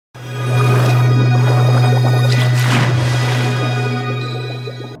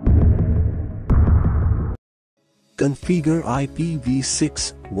Configure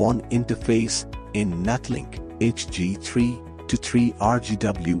IPv6 WAN interface in Netlink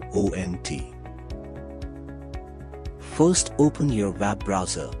HG323RGW ONT. First, open your web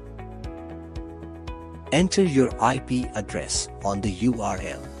browser. Enter your IP address on the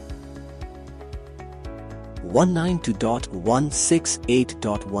URL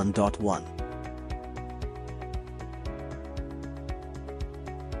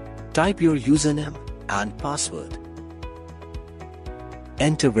 192.168.1.1. Type your username and password.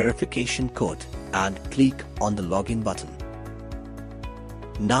 Enter verification code and click on the login button.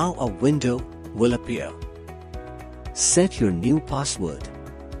 Now a window will appear. Set your new password.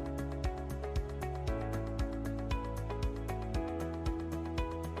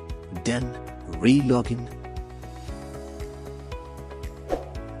 Then re-login.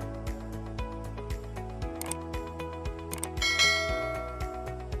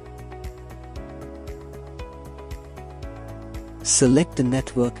 Select the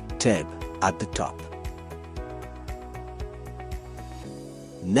Network tab at the top.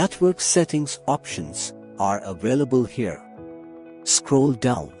 Network settings options are available here. Scroll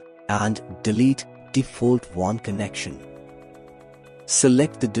down and delete default WAN connection.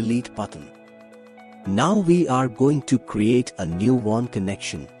 Select the delete button. Now we are going to create a new WAN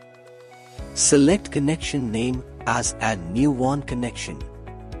connection. Select connection name as add new WAN connection.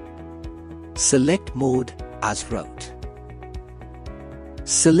 Select mode as route.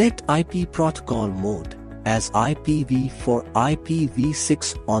 Select IP protocol mode as IPv4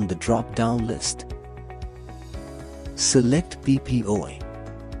 IPv6 on the drop-down list. Select PPOA.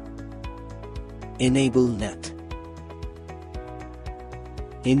 Enable NET.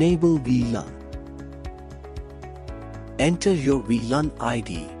 Enable VLAN. Enter your VLAN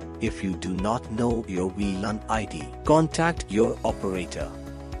ID. If you do not know your VLAN ID, contact your operator.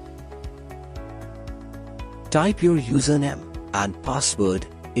 Type your username and password.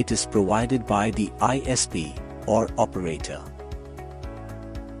 It is provided by the ISP or operator.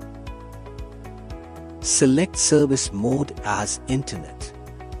 Select service mode as Internet.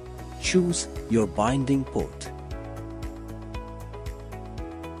 Choose your binding port.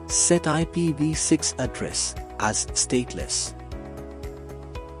 Set IPv6 address as stateless.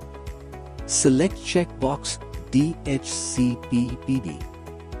 Select checkbox DHCP/PD.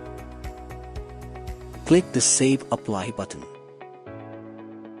 Click the Save Apply button.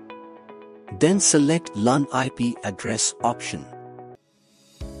 Then select LAN IP address option.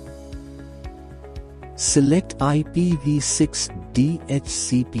 Select IPv6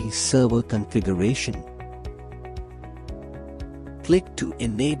 DHCP server configuration. Click to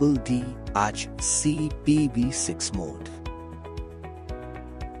enable DHCPv6 mode.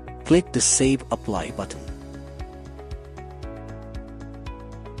 Click the Save Apply button.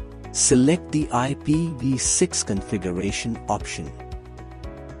 Select the IPv6 configuration option.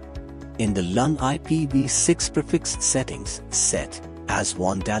 In the LAN IPv6 prefix settings, set as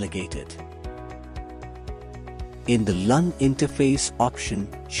WAN delegated. In the LAN interface option,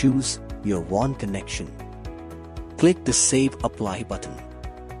 choose your WAN connection. Click the Save Apply button.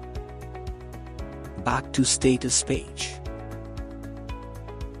 Back to status page.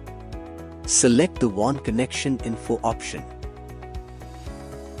 Select the WAN connection info option.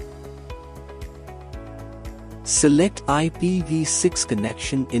 Select IPv6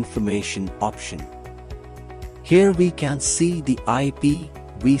 connection information option. Here we can see the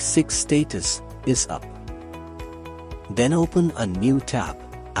IPv6 status is up. Then open a new tab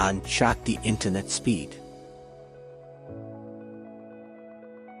and check the internet speed.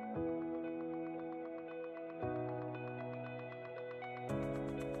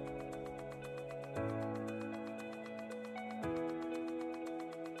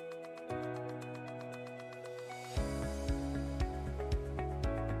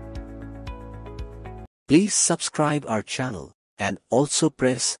 Please subscribe our channel and also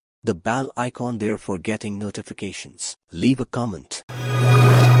press the bell icon there for getting notifications. Leave a comment.